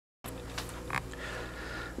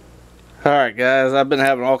Alright guys, I've been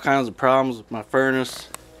having all kinds of problems with my furnace.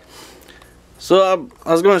 So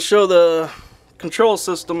I was going to show the control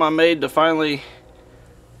system I made to finally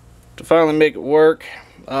make it work.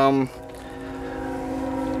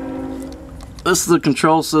 This is the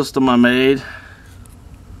control system I made.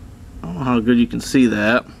 I don't know how good you can see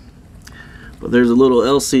that, but there's a little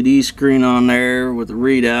LCD screen on there with a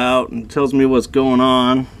readout and it tells me what's going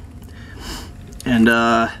on. And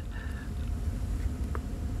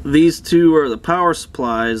these two are the power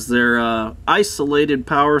supplies. They're isolated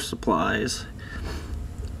power supplies.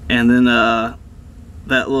 And then that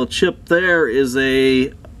little chip there is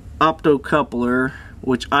a optocoupler,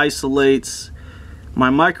 which isolates my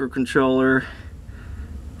microcontroller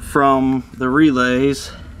from the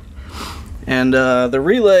relays. And the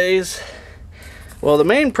relays, well, the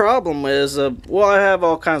main problem is, well, I have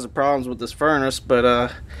all kinds of problems with this furnace,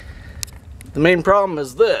 but the main problem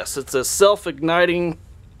is this. It's a self-igniting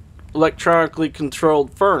electronically controlled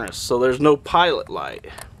furnace, so there's no pilot light.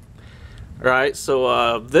 Right,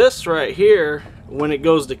 so this right here, when it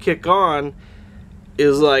goes to kick on,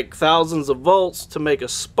 is like thousands of volts to make a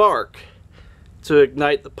spark to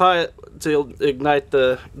ignite the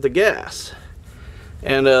gas.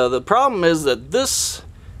 And the problem is that this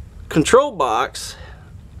control box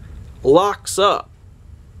locks up.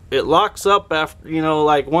 It locks up after, you know,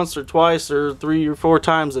 like once or twice or 3 or 4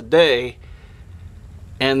 times a day.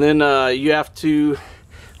 And then you have to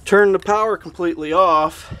turn the power completely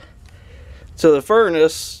off to the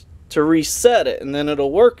furnace to reset it, and then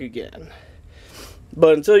it'll work again.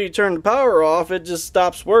 But until you turn the power off, it just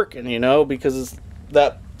stops working, you know, because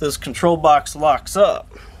this control box locks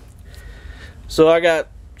up. So I got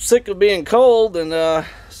sick of being cold, and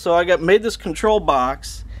so I made this control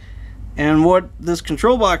box. And what this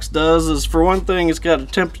control box does is, for one thing, it's got a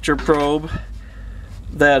temperature probe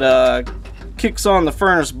that kicks on the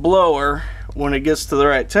furnace blower when it gets to the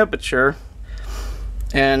right temperature.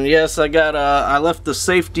 And yes, I left the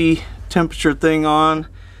safety temperature thing on,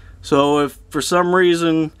 so if for some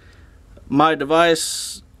reason my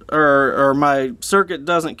device or my circuit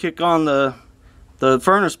doesn't kick on the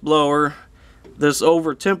furnace blower, this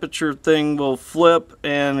over temperature thing will flip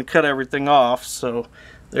and cut everything off. So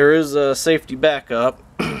there is a safety backup.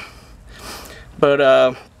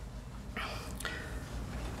 But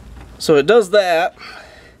so it does that,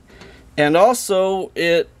 and also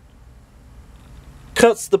it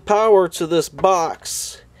cuts the power to this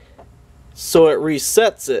box so it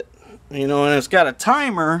resets it, you know, and it's got a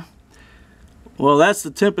timer. Well, that's the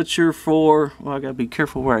temperature for, well, I gotta be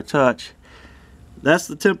careful where I touch. That's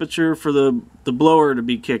the temperature for the blower to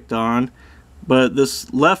be kicked on, but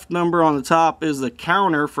this left number on the top is the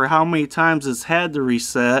counter for how many times it's had to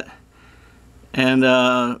reset, and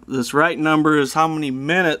this right number is how many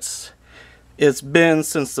minutes it's been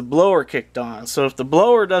since the blower kicked on. So if the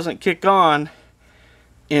blower doesn't kick on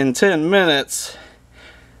in 10 minutes,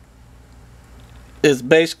 it's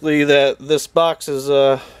basically that this box is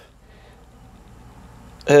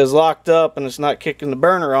has locked up and it's not kicking the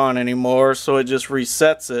burner on anymore, so it just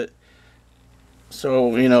resets it.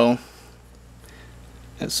 So, you know,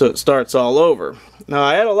 and so it starts all over. Now,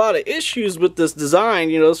 I had a lot of issues with this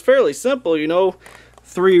design. You know, it's fairly simple, you know,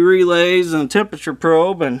 3 relays and a temperature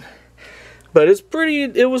probe, but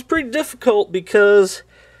it was pretty difficult because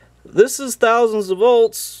this is thousands of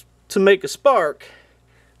volts to make a spark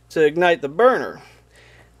to ignite the burner.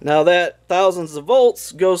 Now that thousands of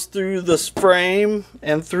volts goes through this frame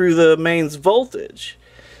and through the mains voltage.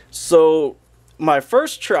 So my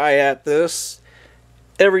first try at this,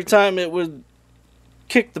 every time it would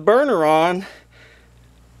kick the burner on,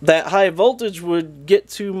 that high voltage would get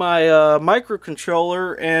to my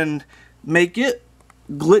microcontroller and make it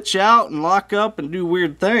glitch out and lock up and do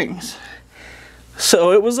weird things.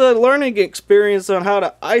 So it was a learning experience on how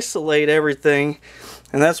to isolate everything,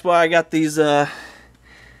 and that's why I got these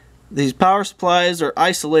power supplies, or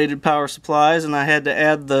isolated power supplies, and I had to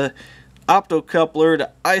add the optocoupler to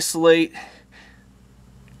isolate,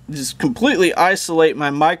 just completely isolate my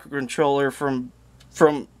microcontroller from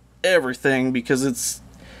everything, because it's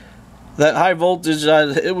that high voltage,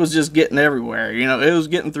 it was just getting everywhere, you know, it was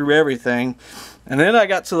getting through everything. And then I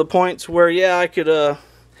got to the point where, yeah, I could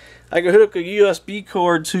hook a USB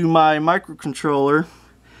cord to my microcontroller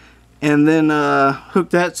and then hook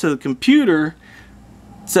that to the computer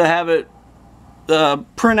to have it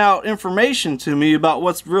print out information to me about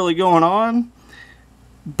what's really going on.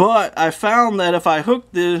 But I found that if I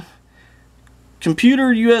hooked the computer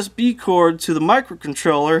USB cord to the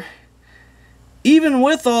microcontroller, even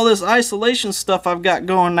with all this isolation stuff I've got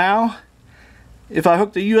going now, if I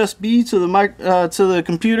hook the USB to the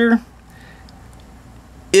computer,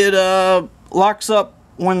 it locks up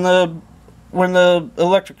when the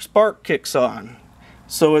electric spark kicks on.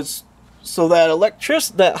 So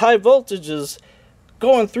that high voltage is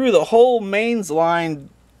going through the whole mains line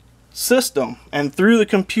system and through the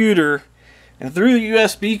computer and through the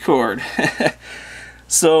USB cord.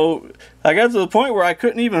 So I got to the point where I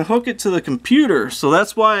couldn't even hook it to the computer, so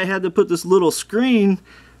that's why I had to put this little screen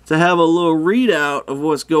to have a little readout of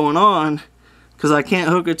what's going on, because I can't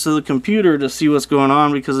hook it to the computer to see what's going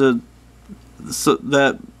on, because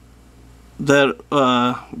that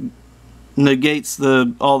negates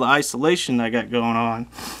all the isolation I got going on.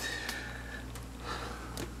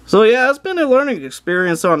 So yeah, it's been a learning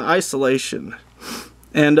experience on isolation.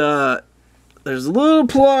 And there's a little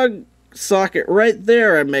plug socket right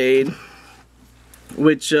there I made,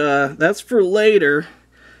 which that's for later,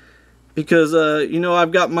 because you know,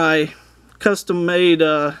 I've got my custom made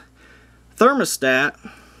thermostat,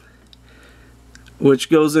 which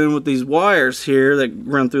goes in with these wires here that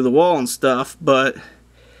run through the wall and stuff. But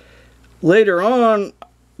later on,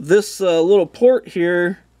 this little port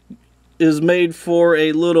here is made for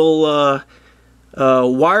a little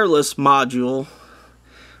wireless module.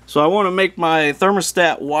 So I want to make my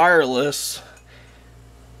thermostat wireless,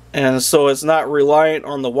 and so it's not reliant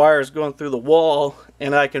on the wires going through the wall,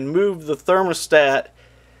 and I can move the thermostat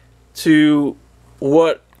to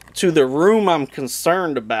the room I'm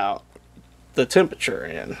concerned about the temperature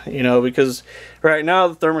in, you know, because right now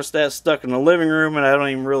the thermostat's stuck in the living room and I don't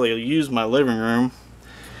even really use my living room.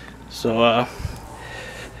 So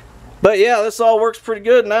but yeah, this all works pretty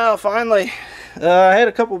good now finally. I had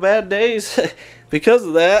a couple bad days because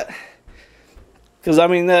of that, because I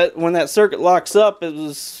mean, that when that circuit locks up, it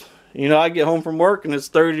was, you know, I get home from work and it's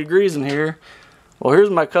 30 degrees in here. Well, here's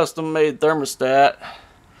my custom made thermostat.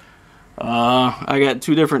 I got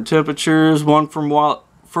two different temperatures, one for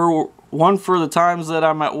the times that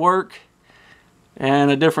I'm at work,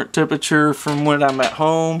 and a different temperature from when I'm at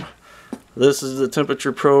home. This is the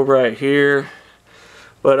temperature probe right here.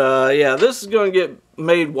 But yeah, this is going to get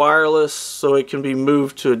made wireless so it can be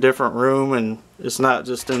moved to a different room and it's not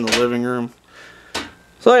just in the living room.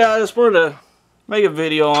 So yeah, I just wanted to make a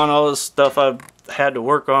video on all this stuff I've had to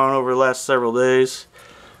work on over the last several days.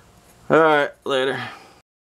 Alright, later.